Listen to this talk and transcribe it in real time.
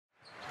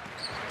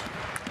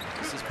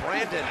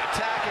Brandon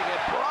attacking it.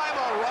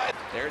 Brimo right.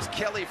 There's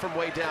Kelly from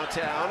way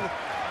downtown.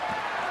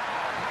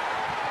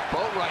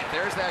 Boatwright,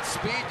 there's that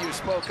speed you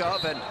spoke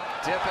of, and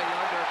dipping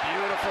under.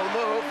 Beautiful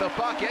move. The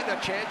bucket, a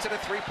chance at a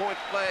three-point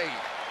play.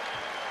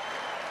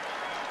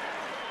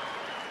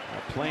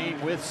 Playing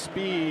with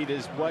speed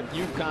is what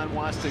UConn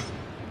wants to.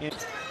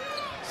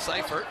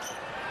 Seifert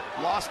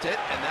lost it,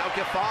 and now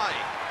Giffey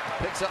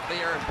picks up the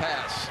errant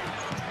pass.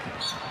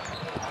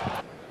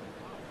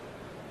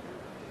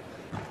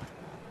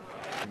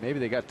 Maybe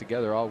they got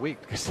together all week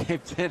because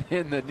they've been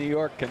in the New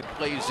York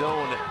play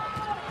zone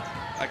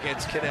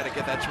against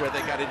Connecticut. That's where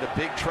they got into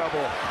big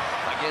trouble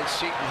against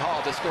Seton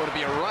Hall. This is going to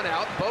be a run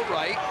out.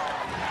 Boatwright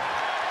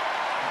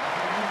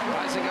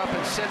rising up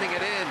and sending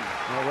it in.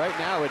 Well, right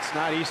now it's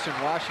not Eastern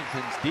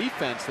Washington's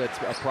defense that's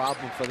a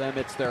problem for them.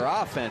 It's their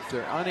offense.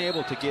 They're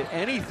unable to get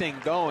anything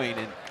going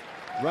and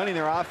running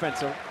their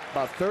offense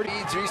about 30.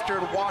 Leads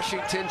Eastern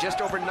Washington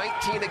just over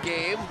 19 a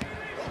game.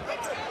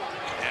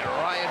 And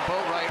Ryan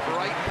Boatwright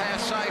right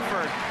past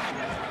Seifert.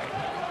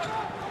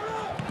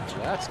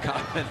 That's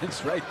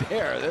confidence right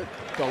there.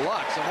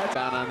 Deluxe, and that's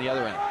down on the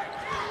other end.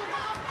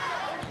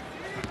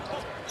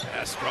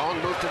 A strong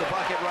move to the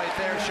bucket right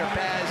there.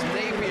 Shabazz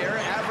Napier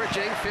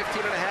averaging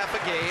 15 and a half a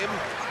game.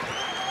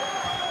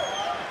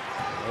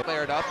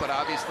 Flared up, but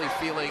obviously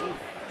feeling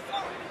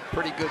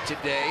pretty good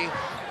today.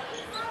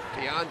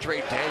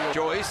 DeAndre Daniel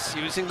Joyce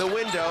using the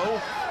window.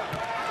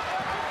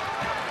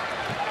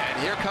 And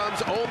here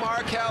comes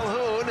Omar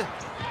Calhoun.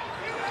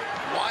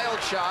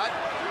 Wild shot.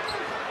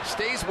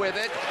 Stays with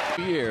it.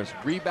 Years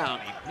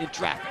rebounding in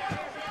traffic.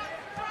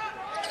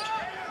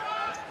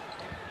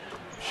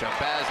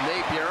 Shabazz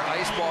Napier,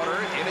 ice water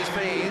in his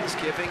veins,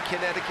 giving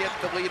Connecticut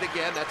the lead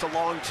again. That's a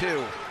long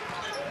two.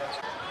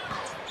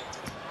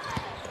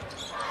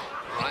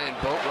 Ryan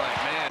Boatwright,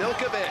 man.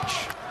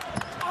 Milkovich.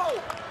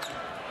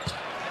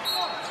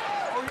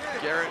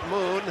 Garrett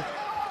Moon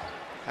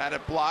had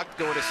it blocked,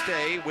 going to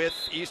stay with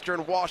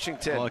Eastern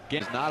Washington. Well,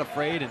 again, he's not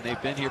afraid, and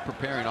they've been here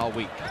preparing all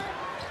week.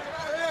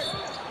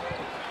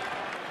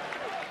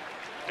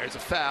 There's a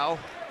foul.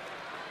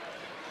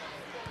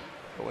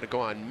 Going to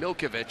go on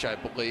Milkovich, I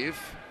believe.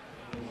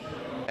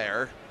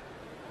 There.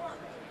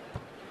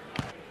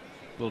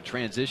 Little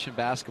transition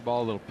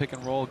basketball, a little pick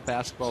and roll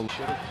basketball.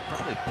 Should have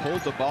probably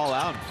pulled the ball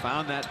out and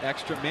found that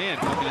extra man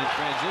coming in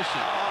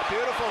transition. Oh,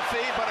 beautiful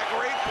feed, but a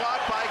great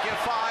block by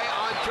Giffey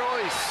on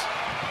Joyce.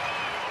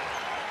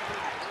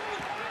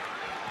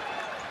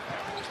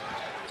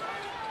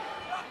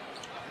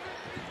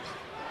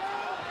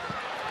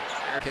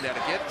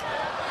 Connecticut.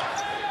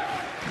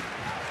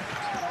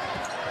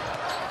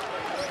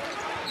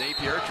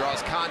 Napier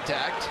draws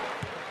contact.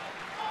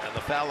 And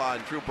the foul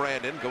on Drew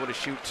Brandon, going to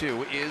shoot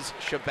two, is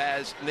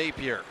Shabazz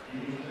Napier.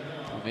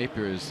 Well,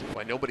 Napier is...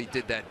 Why nobody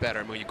did that better.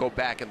 I mean, when you go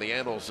back in the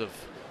annals of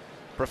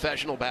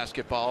professional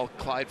basketball,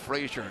 Clyde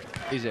Frazier.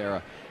 His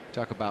era.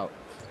 Talk about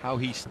how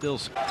he still...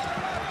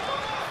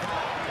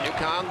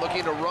 UConn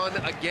looking to run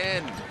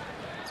again.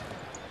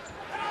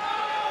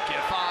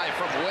 Giffey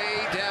from way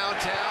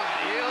downtown.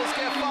 Eels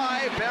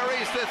Giffey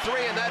buries the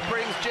three, and that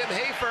brings Jim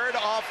Hayford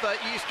off the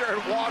Eastern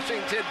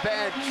Washington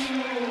bench.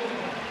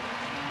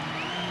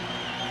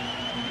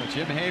 Well,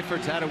 Jim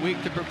Hayford's had a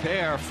week to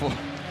prepare for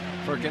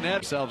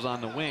Connecticut themselves on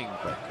the wing,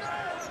 but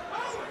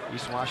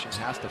Eastern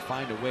Washington has to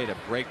find a way to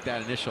break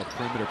that initial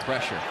perimeter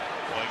pressure.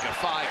 Boy,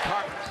 Giffey,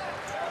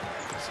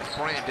 this is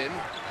Brandon.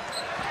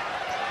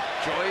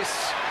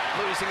 Joyce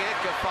losing it,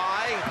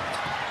 Giffey.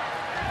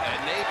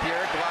 And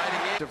Napier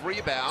gliding in.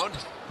 Rebound.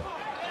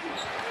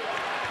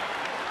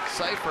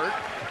 Seifert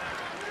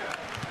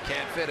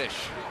can't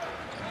finish.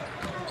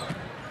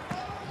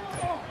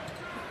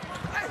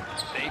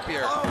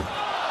 Napier.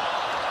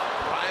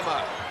 Prima.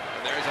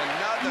 And there's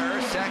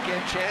another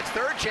second chance,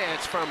 third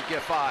chance from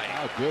Giffey.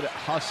 Oh, good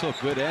hustle,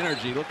 good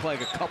energy. Looked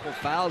like a couple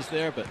fouls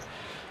there, but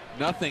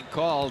nothing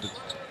called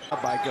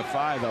by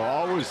Giffey, though.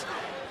 Always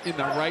in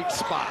the right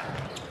spot.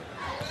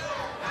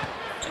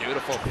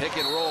 Beautiful pick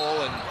and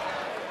roll, and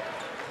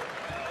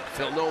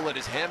Phil Nolan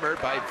is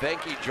hammered by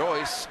Venky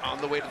Joyce on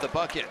the way to the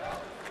bucket.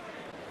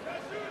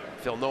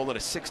 Phil Nolan a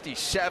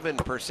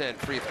 67%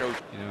 free throw.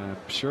 Yeah, I'm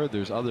sure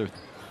there's other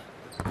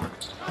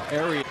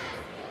areas.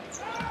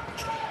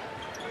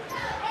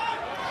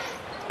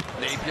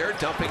 Napier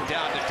dumping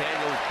down to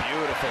Daniels.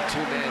 Beautiful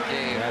two-man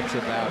game. That's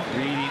about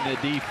reading the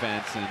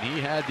defense, and he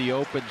had the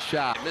open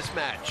shot.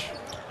 Mismatch.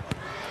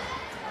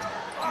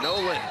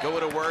 Nolan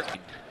going to work.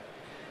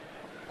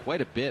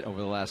 Quite a bit over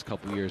the last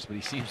couple of years, but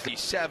he seems to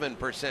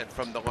 7%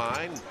 from the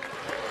line.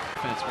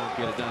 Defense won't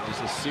get it done.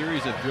 Just a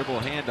series of dribble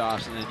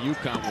handoffs, and then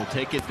UConn will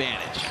take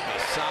advantage.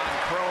 Hassan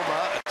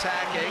Chroma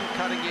attacking,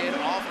 cutting in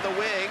off the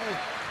wing.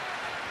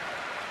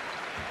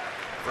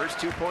 First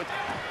 2 points.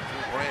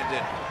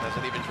 Brandon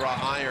doesn't even draw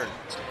iron.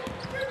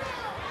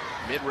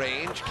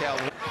 Mid-range,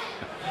 Calhoun.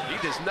 He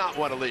does not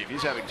want to leave.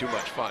 He's having too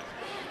much fun.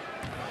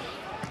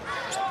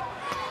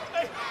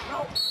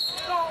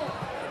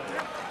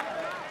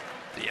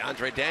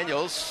 DeAndre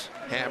Daniels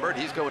hammered.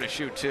 He's going to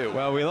shoot too.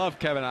 Well, we love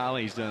Kevin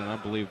Ollie. He's done an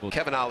unbelievable.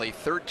 Kevin Ollie,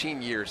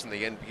 13 years in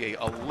the NBA,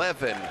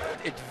 11.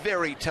 It's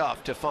very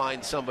tough to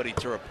find somebody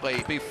to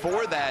replace.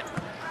 Before that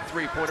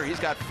three-pointer, he's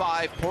got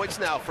 5 points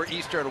now for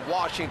Eastern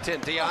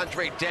Washington.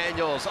 DeAndre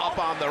Daniels up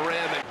on the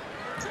rim.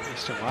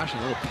 Eastern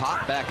Washington, a little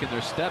pop back in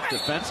their step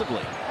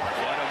defensively.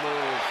 What a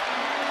move.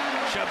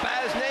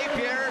 Shabazz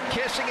Napier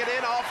kissing it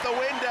in off the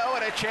window,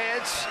 and a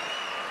chance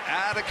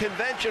at a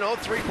conventional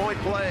three-point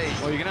play.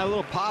 Well, you can have a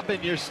little pop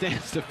in your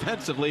stance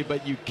defensively,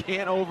 but you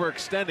can't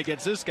overextend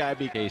against this guy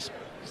because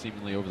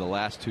seemingly over the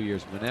last 2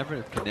 years,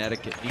 whenever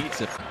Connecticut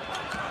needs it,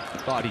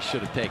 thought he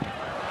should have taken.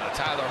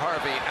 Tyler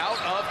Harvey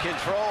out of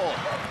control.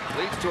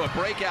 Leads to a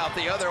breakout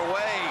the other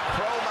way.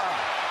 Chroma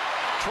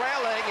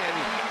trailing, and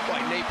boy,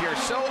 Napier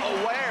so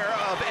aware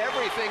of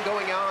everything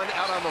going on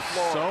out on the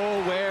floor.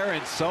 So aware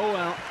and so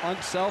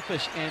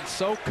unselfish and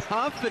so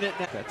confident.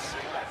 That's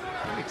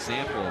an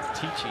example of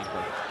teaching,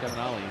 but Kevin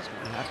Ollie is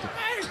going to have to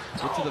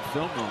get to the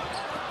film room.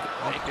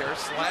 Napier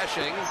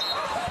slashing.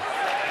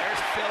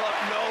 There's Philip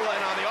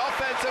Nolan on the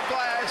offensive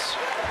glass.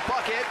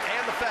 Bucket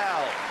and the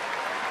foul.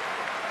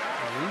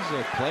 Well, these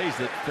are plays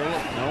that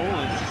Philip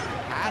Nolan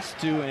has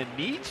to and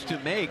needs to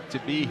make to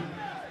be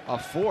a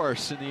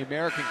force in the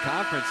American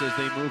Conference as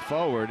they move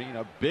forward. You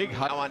know, big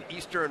now on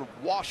Eastern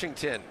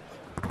Washington.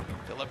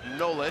 Philip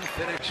Nolan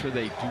make sure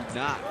they do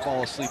not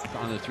fall asleep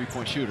on the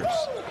three-point shooters.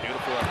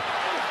 Beautiful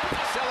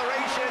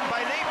acceleration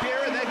by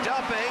Napier, and then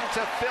dumping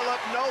to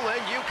Philip Nolan.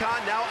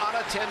 UConn now on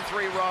a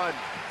 10-3 run. A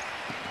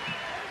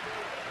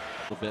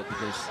little bit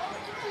because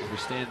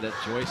understand that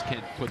Joyce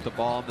can put the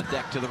ball on the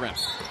deck to the rim.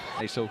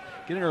 Okay, so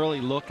get an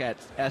early look at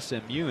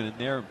SMU and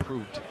their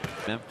improved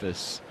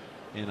Memphis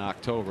in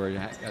October. You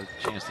got a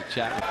chance to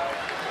chat.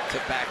 To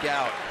back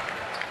out.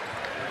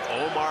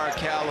 Omar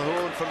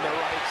Calhoun from the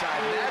right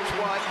side.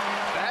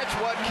 That's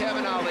what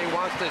Kevin Ollie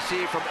wants to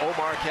see from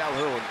Omar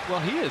Calhoun. Well,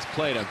 he has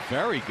played a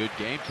very good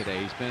game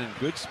today. He's been in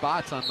good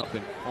spots on the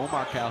open.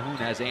 Omar Calhoun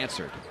has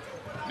answered.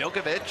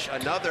 Milkovich,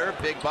 another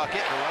big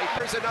bucket. Right,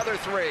 there's another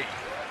three.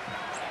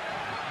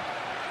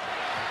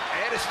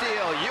 And a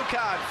steal.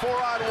 UConn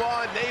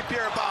 4-on-1.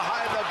 Napier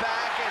behind the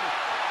back, and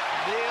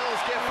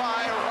Niels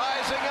Giffey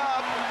rising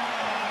up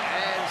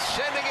and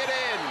sending it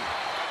in.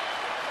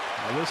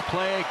 Well, this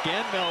play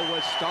again, though,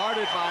 was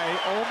started by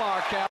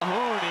Omar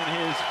Calhoun in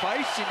his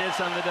feistiness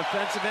on the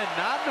defensive end,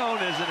 not known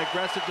as an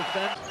aggressive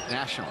defense.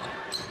 National.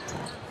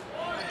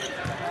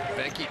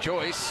 Becky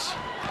Joyce,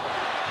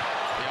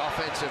 the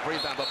offensive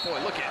rebound, but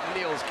boy, look at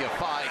Niels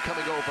Giffey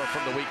coming over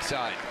from the weak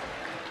side.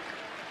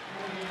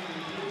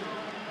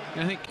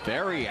 I think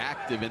very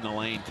active in the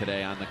lane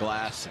today on the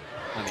glass,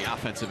 on the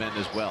offensive end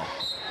as well.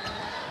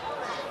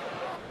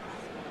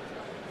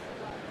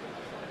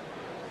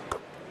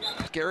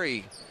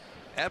 Scary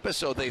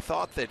episode. They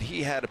thought that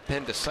he had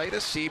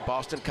appendicitis. See,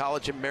 Boston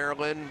College in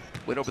Maryland,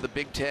 went over the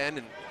Big Ten,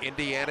 and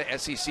Indiana,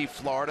 SEC,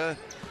 Florida,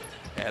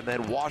 and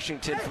then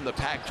Washington from the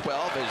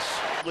Pac-12 is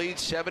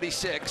leads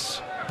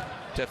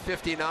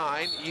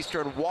 76-59.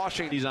 Eastern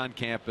Washington. He's on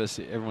campus.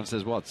 Everyone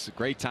says, well, it's a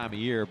great time of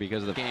year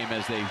because of the game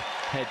as they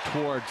head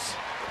towards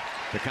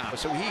the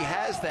conference. So he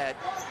has that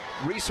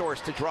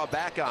resource to draw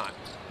back on.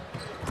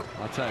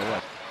 I'll tell you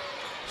what.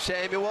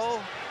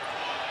 Samuel.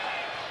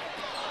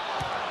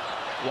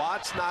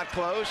 Watts not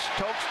close.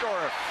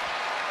 Tokesdorf